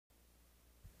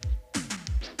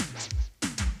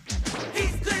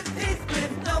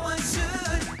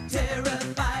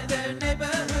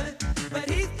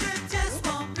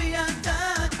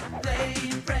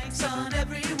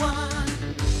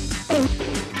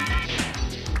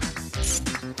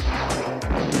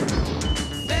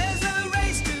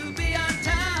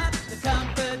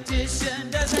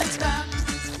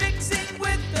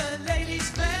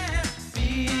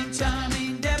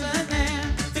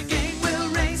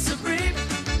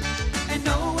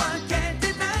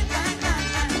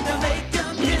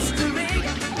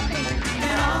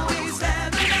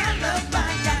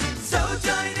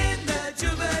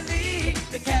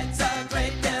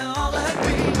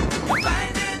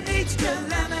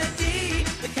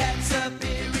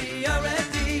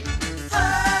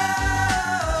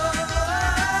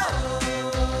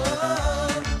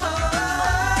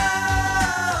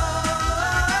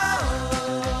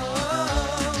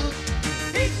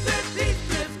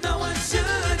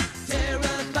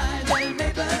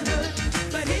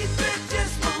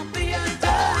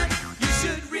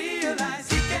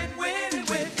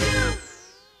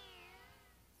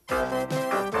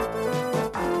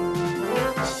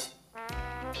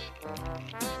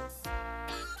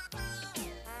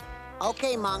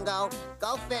Okay, Mungo,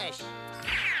 go fish.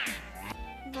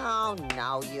 No,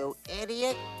 you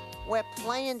idiot. We're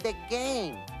playing the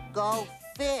game. Go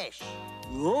fish.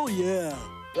 Oh, yeah.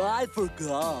 I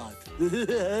forgot.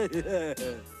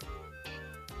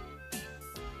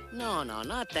 No,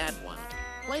 not that one.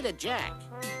 Play the jack.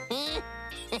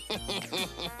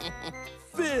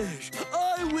 Fish!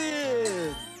 I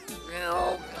win!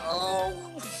 No.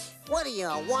 What are you,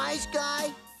 a wise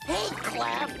guy?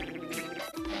 Heathcliff!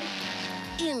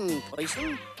 In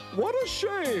person. What a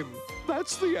shame.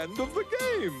 That's the end of the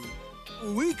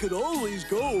game. We could always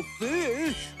go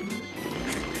fish.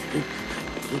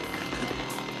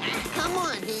 Come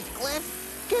on,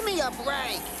 Heathcliff. Give me a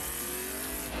break.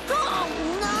 Oh,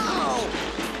 no!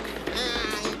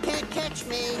 You can't catch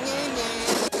me.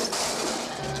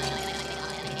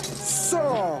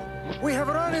 So, we have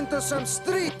run into some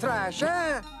street trash,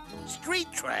 eh? Street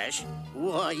trash?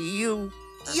 Why, you...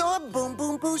 You're Boom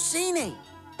Boom Pussini,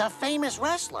 the famous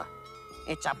wrestler.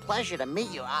 It's a pleasure to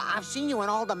meet you. I've seen you in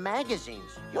all the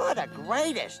magazines. You're the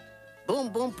greatest. Boom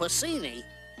Boom Pussini?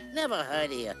 Never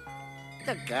heard of you.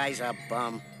 The guy's a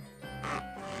bum.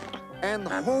 And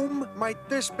whom might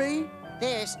this be?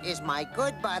 This is my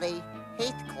good buddy,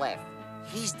 Heathcliff.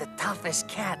 He's the toughest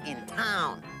cat in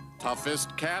town.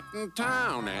 Toughest cat in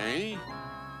town, eh?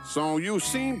 So you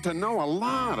seem to know a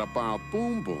lot about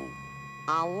Boom Boom.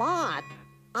 A lot?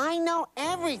 I know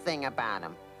everything about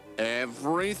him.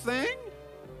 Everything?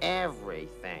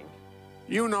 Everything.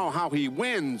 You know how he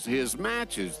wins his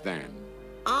matches, then?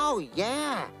 Oh,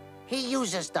 yeah. He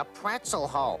uses the pretzel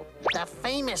hold, the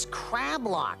famous crab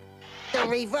lock, the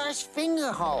reverse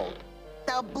finger hold,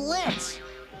 the blitz,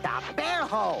 the bear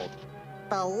hold,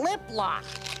 the lip lock.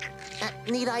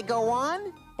 Need I go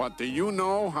on? But do you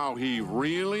know how he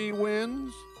really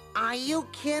wins? Are you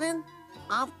kidding?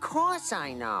 Of course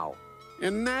I know.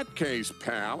 In that case,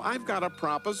 pal, I've got a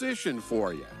proposition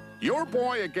for you. Your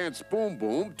boy against Boom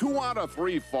Boom, 2 out of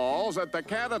 3 falls at the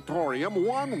Catatorium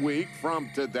 1 week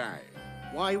from today.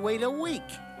 Why wait a week?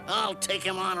 I'll take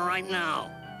him on right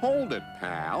now. Hold it,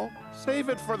 pal. Save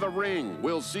it for the ring.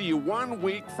 We'll see you 1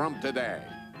 week from today.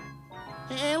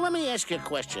 Hey, let me ask you a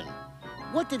question.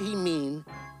 What did he mean?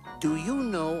 Do you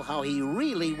know how he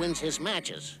really wins his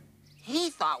matches? He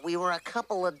thought we were a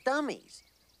couple of dummies.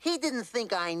 He didn't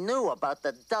think I knew about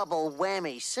the double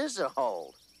whammy scissor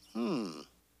hold.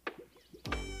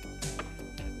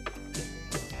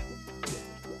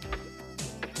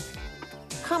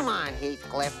 Come on,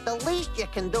 Heathcliff. The least you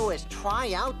can do is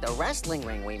try out the wrestling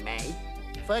ring we made.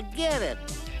 Forget it.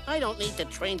 I don't need to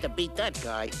train to beat that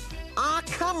guy. Ah,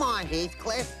 come on,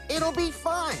 Heathcliff. It'll be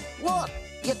fun. Look,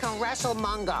 you can wrestle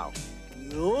Mungo.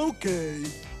 Okay,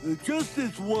 just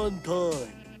this one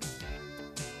time.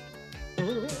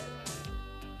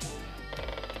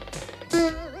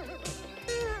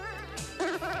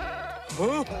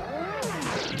 Huh?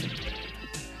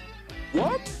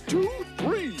 1, 2,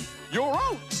 3. You're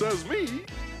out, says me.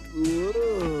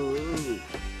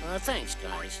 Thanks,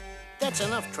 guys. That's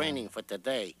enough training for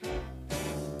today.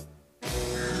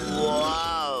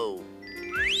 Whoa!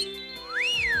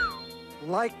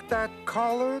 Like that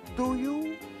collar, do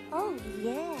you? Oh,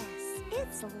 yes.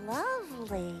 It's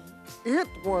lovely. It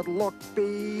would look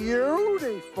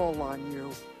beautiful on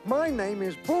you. My name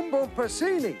is Boom Boom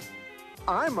Pussini.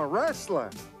 I'm a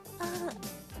wrestler.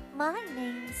 My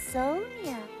name's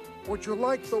Sonja. Would you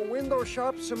like to window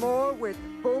shop some more with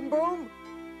Boom Boom?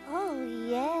 Oh,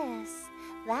 yes.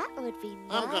 That would be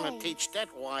nice. I'm gonna teach that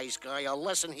wise guy a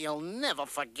lesson he'll never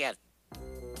forget.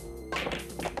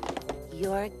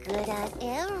 You're good at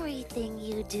everything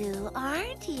you do,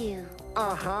 aren't you?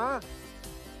 Uh-huh.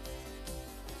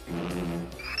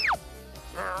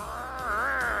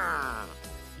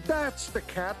 That's the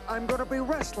cat I'm gonna be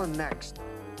wrestling next.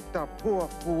 The poor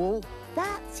fool.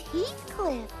 That's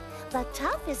Heathcliff, the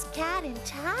toughest cat in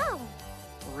town.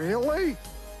 Really?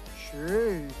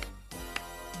 Gee.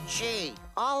 Gee,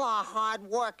 all our hard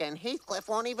work and Heathcliff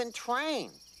won't even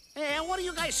train. Hey, what are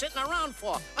you guys sitting around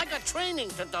for? I got training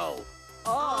to do.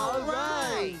 All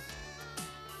right.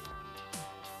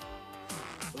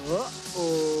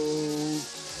 Uh-oh.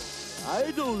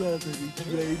 I don't have any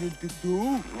training to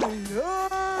do.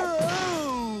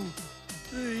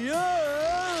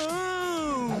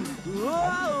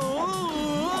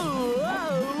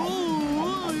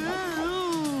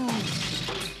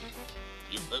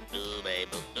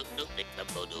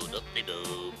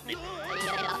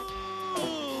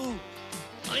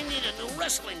 I need a new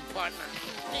wrestling partner.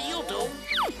 You do.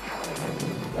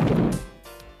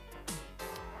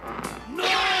 No!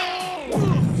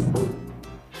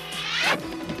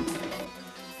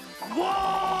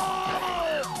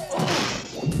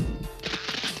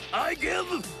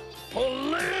 forgive.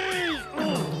 Police!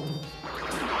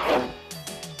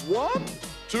 1,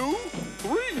 2,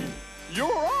 3.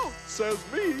 You're out, says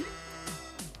me.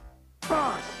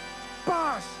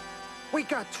 Boss, we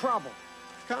got trouble.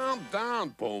 Calm down,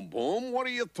 Boom Boom. What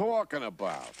are you talking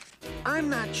about? I'm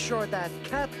not sure that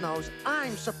cat knows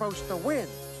I'm supposed to win.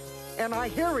 And I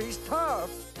hear he's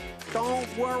tough.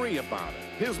 Don't worry about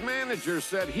it. His manager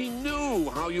said he knew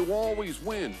how you always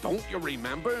win. Don't you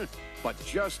remember? But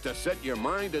just to set your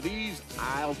mind at ease,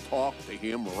 I'll talk to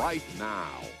him right now.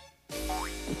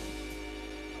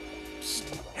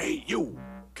 Psst. Hey, you.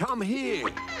 Come here.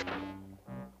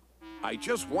 I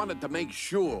just wanted to make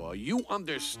sure you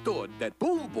understood that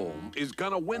Boom Boom is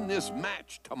gonna win this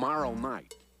match tomorrow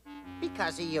night.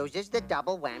 Because he uses the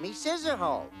double whammy scissor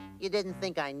hold. You didn't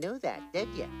think I knew that, did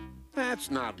you?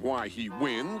 That's not why he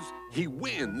wins. He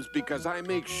wins because I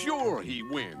make sure he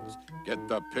wins. Get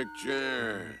the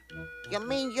picture? You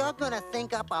mean you're gonna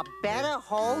think up a better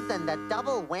hold than the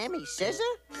double whammy scissor?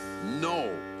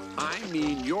 No, I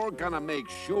mean you're gonna make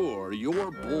sure your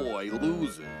boy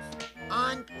loses.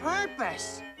 On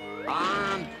purpose.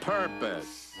 On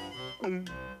purpose.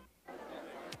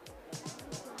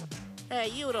 Hey,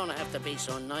 you don't have to be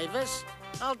so nervous.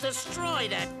 I'll destroy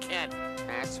that cat.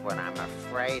 That's what I'm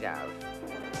afraid of.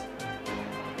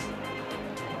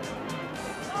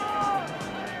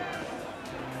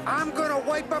 I'm gonna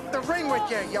wipe up the ring with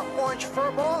you, you orange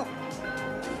furball.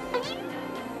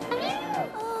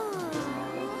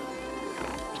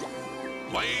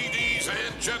 Ladies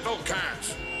and gentle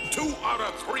cats, 2 out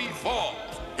of 3 falls.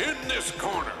 In this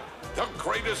corner, the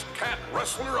greatest cat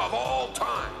wrestler of all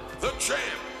time, the champ,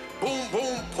 Boom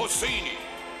Boom Pussini.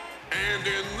 And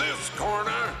in this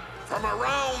corner, from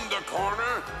around the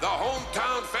corner, the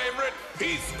hometown favorite,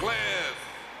 Heathcliff.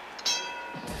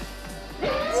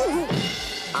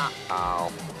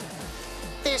 Uh-oh.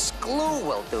 This glue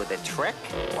will do the trick.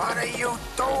 What are you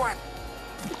doing?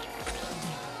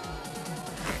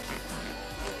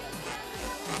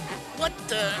 What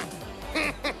the?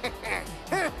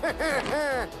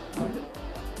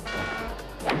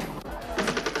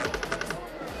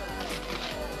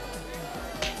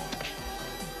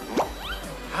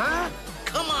 Huh?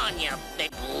 Come on, you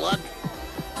big lug.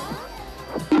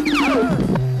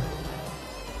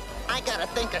 I gotta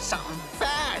think of something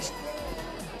fast.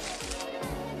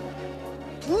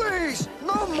 Please,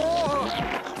 no more.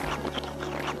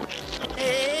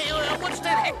 Hey, what's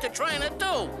that Hector trying to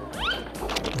do?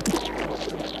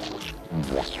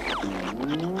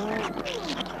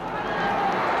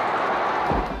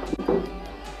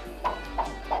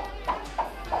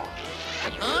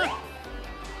 Huh?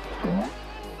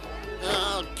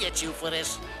 I'll get you for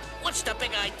this. What's the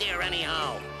big idea,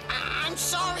 anyhow? I'm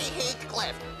sorry,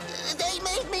 Heathcliff. They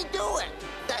made me do it.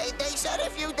 They said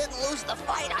if you didn't lose the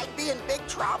fight, I'd be in big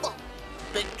trouble.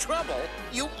 Big trouble?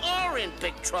 You are in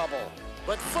big trouble.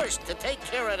 But first, to take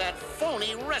care of that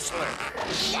phony wrestler.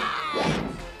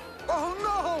 Oh,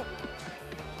 no.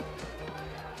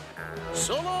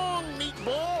 So long,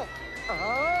 meatball.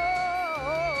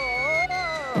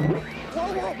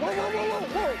 Whoa, whoa, whoa, whoa, whoa,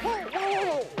 whoa,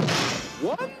 whoa,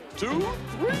 whoa. 1, 2,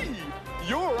 3.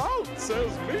 You're out,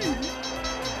 says me.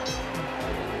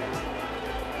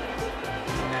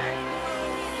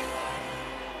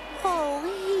 Oh,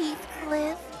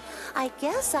 Heathcliff. I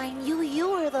guess I knew you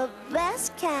were the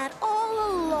best cat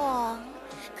all along.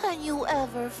 Can you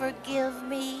ever forgive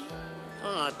me?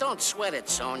 Oh, don't sweat it,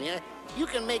 Sonja. You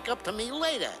can make up to me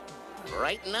later.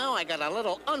 Right now, I got a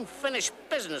little unfinished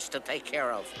business to take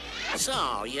care of.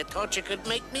 So, you thought you could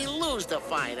make me lose the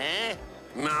fight, eh?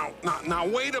 Now,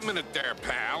 wait a minute there,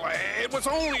 pal. It was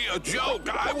only a joke.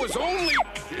 I was only...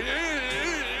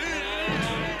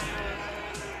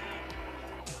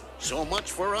 So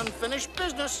much for unfinished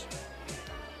business.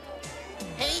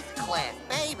 Heathcliff,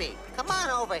 baby, come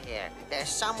on over here. There's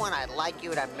someone I'd like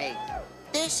you to meet.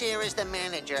 This here is the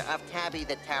manager of Tabby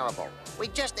the Terrible. We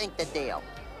just inked the deal.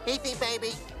 Heathy,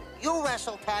 baby, you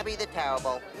wrestle Tabby the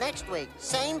Terrible next week.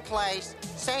 Same place,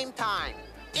 same time.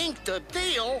 Inked a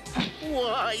deal?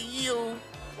 Why, you...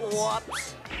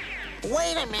 Whoops.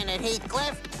 Wait a minute,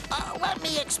 Heathcliff. Let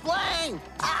me explain.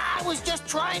 I was just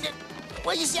trying to...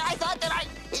 Well, you see, I thought that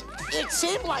it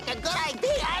seemed like a good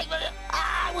idea.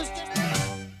 I was just...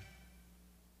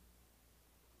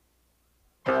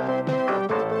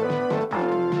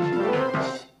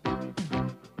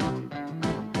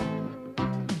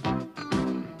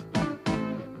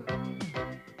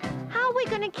 How are we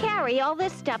going to carry all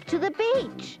this stuff to the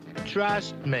beach?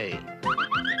 Trust me.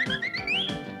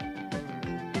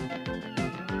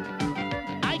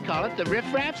 I call it the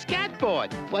Riff Raff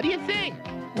Skateboard. What do you think?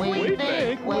 We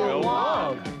think we'll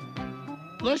walk.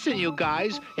 Listen, you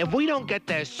guys, if we don't get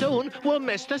there soon, we'll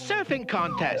miss the surfing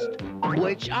contest,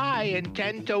 which I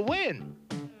intend to win.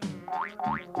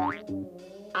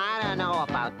 I don't know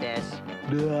about this.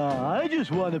 I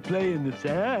just want to play in the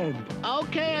sand.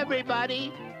 Okay,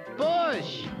 everybody,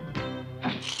 push.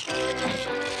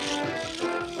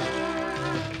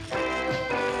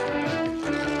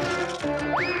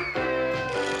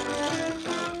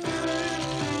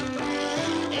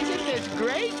 Isn't this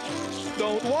great?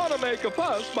 Don't want to make a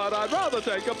fuss, but I'd rather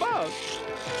take a bus.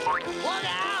 Look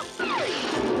out!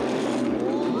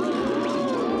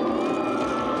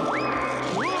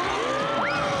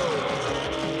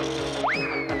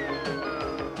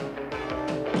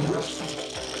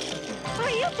 Are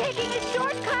you taking a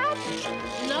shortcut?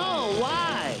 No,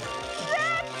 why?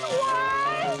 That's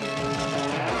why!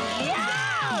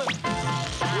 Yeah!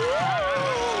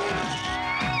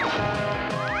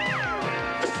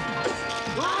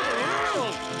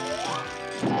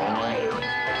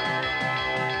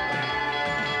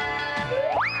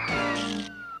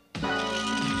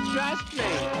 Trust me,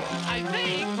 I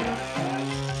think.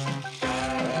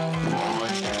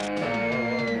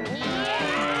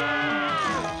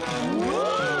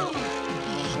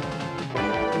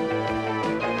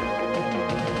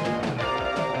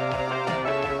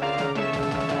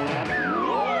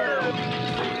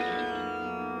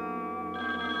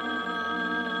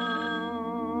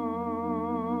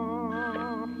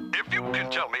 If you can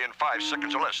tell me in 5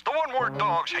 seconds or less the one word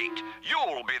dogs hate,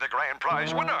 you'll be the grand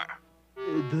prize winner.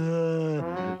 The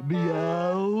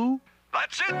meow.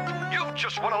 That's it. You've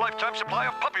just won a lifetime supply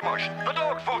of puppy mush, the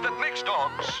dog food that makes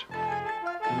dogs.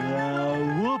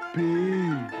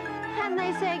 Whoopee. And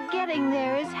they say getting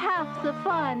there is half the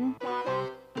fun.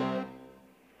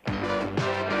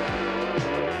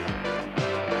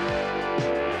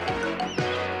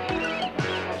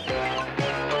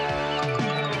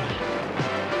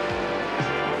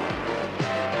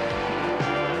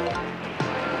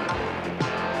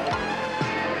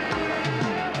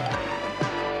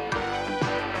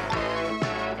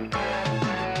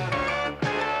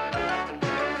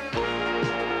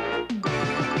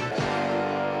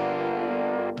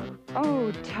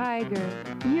 Oh, Tiger,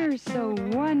 you're so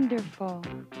wonderful.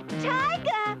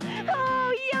 Tiger!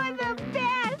 Oh, you're the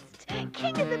best!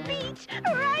 King of the beach!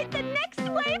 Ride the next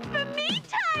wave for me,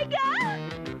 Tiger!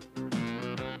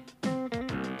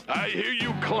 I hear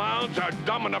you clowns are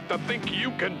dumb enough to think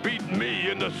you can beat me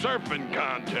in the surfing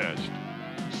contest.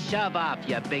 Shove off,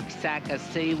 you big sack of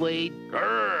seaweed.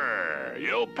 Grr,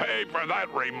 you'll pay for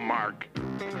that remark.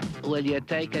 Will you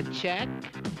take a check?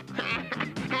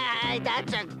 Hey,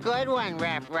 that's a good one,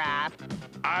 Riff Raff.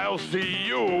 I'll see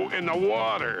you in the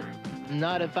water.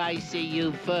 Not if I see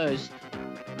you first.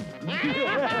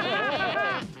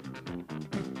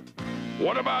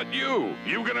 What about you?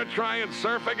 You gonna try and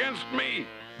surf against me?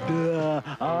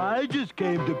 I just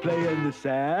came to play in the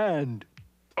sand.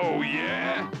 Oh,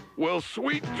 yeah? Well,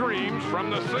 sweet dreams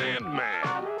from the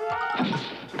Sandman.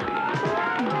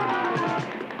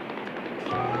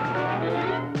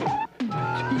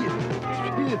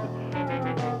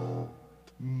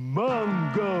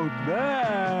 Mungo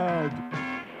mad.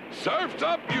 Surf's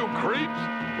up, you creeps.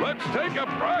 Let's take a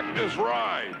practice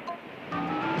ride.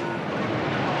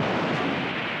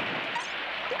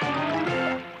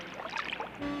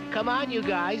 Come on, you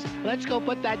guys. Let's go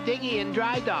put that dinghy in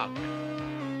dry dock.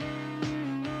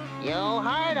 You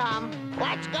heard him.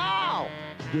 Let's go.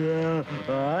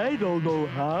 I don't know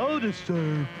how to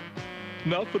surf.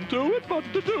 Nothing to it but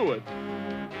to do it.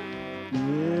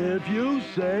 If you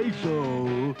say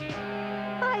so.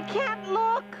 I can't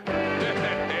look.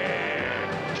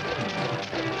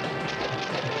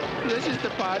 This is the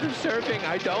part of surfing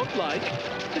I don't like.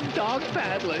 Dog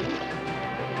paddling.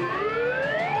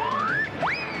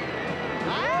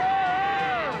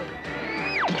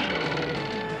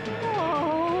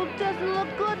 Oh, doesn't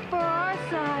look good for our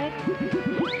side.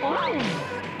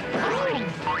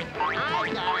 I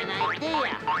got an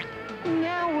idea.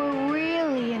 Now we're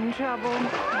really in trouble.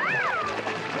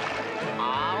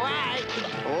 All right,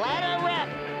 let her rip.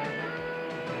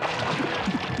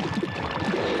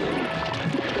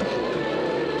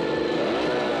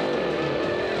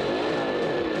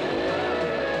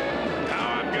 Now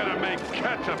I'm gonna make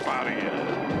ketchup out of you.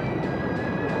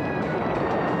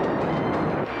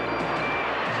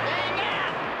 Stand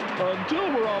up. Until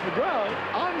we're on the ground,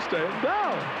 I'm staying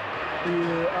down.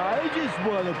 I just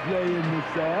want to play in the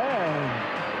sand.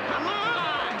 Come on.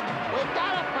 We've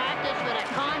got to practice for the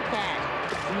contest.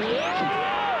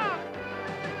 Yeah!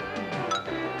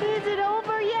 Is it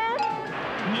over yet?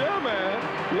 Yeah, man.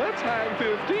 Let's hang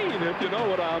 15 if you know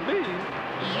what I mean.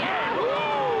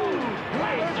 Yahoo!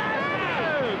 Let's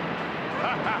go!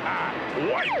 Wipe out!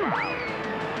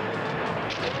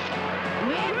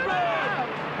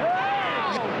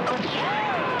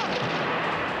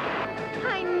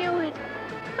 I knew it.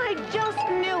 I just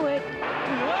knew it.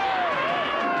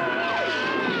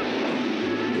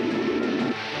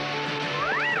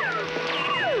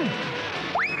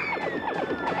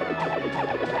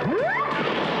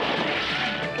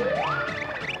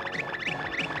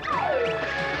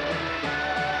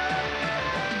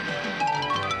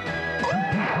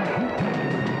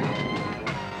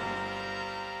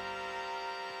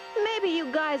 Maybe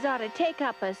you guys ought to take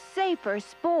up a safer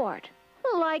sport,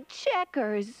 like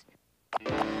checkers.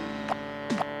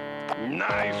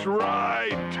 Nice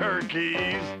ride,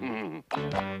 turkeys.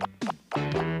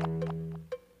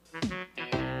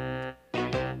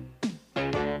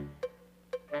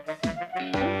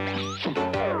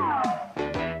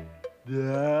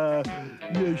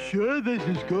 You sure this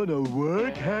is gonna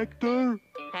work, Hector?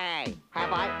 Hey,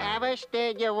 have I ever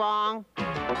steered you wrong?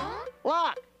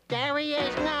 Look, there he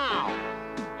is now.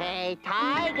 Hey,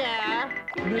 Tiger.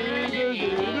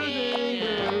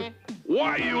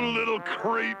 Why, you little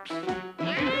creeps?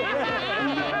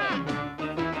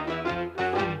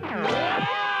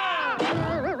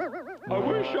 I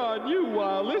wish I knew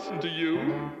why I listened to you.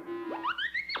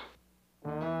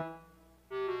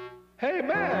 Hey,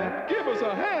 man, give us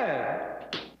a hand.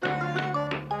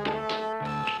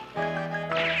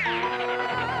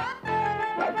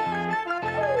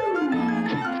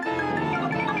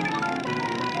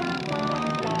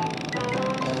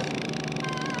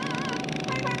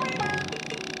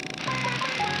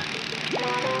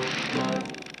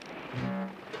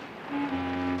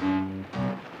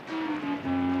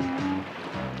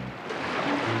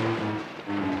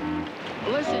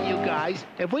 Listen, you guys,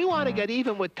 if we want to get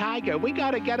even with Tiger, we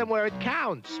got to get him where it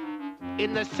counts.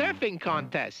 In the surfing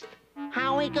contest.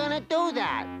 How are we gonna do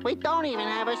that? We don't even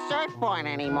have a surfboard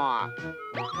anymore.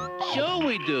 Sure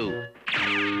we do.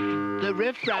 The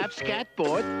riff-raff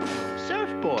skateboard,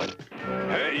 surfboard.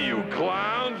 Hey, you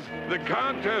clowns! The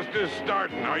contest is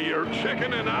starting. Are you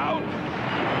chickening out?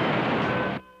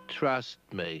 Trust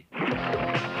me.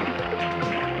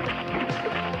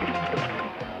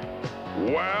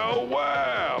 Well,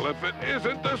 well, if it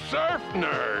isn't the surf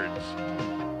nerds.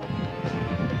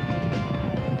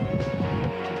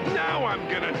 Now I'm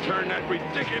gonna turn that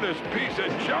ridiculous piece of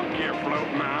junk you're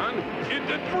floating on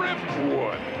into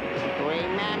driftwood.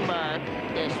 Remember,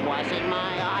 this wasn't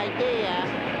my idea.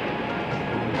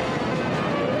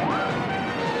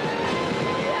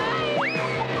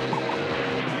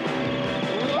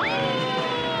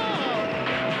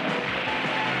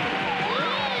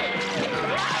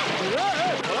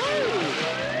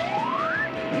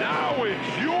 Now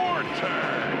it's your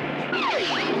turn.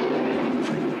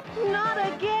 Not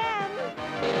again.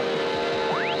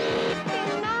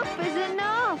 Enough is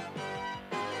enough.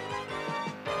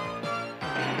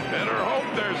 Better hope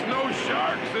there's no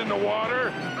sharks in the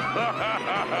water.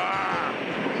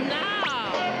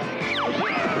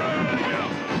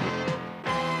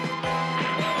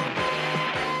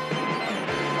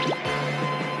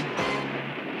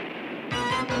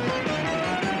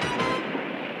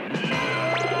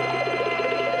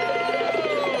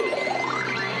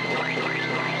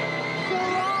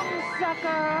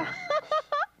 Sucker.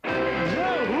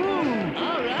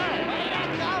 All right. Way to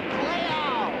go, Cleo.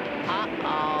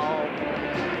 Uh-oh.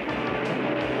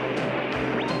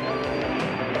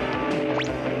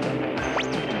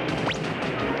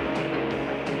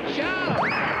 Show!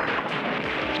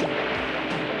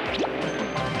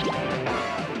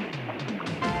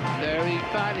 Very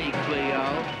funny, Cleo.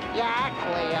 Yeah,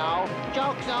 Cleo.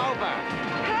 Joke's over.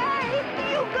 Hey,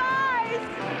 you guys!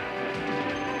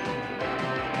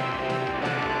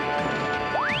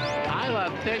 I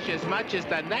love fish as much as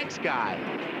the next guy.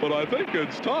 But I think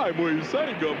it's time we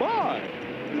say goodbye.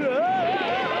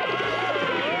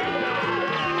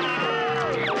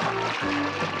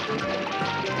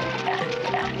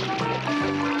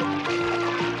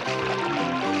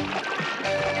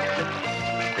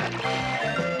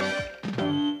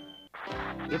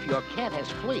 If your cat has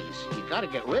fleas, you gotta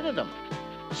get rid of them.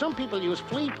 Some people use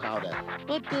flea powder,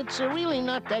 but it's really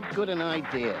not that good an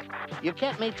idea. Your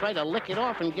cat may try to lick it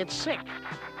off and get sick.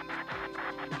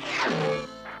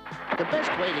 The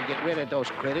best way to get rid of those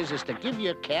critters is to give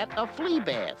your cat a flea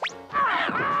bath.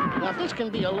 Now, this can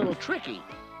be a little tricky.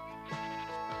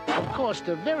 Of course,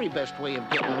 the very best way of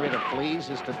getting rid of fleas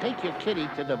is to take your kitty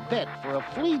to the vet for a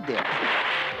flea dip.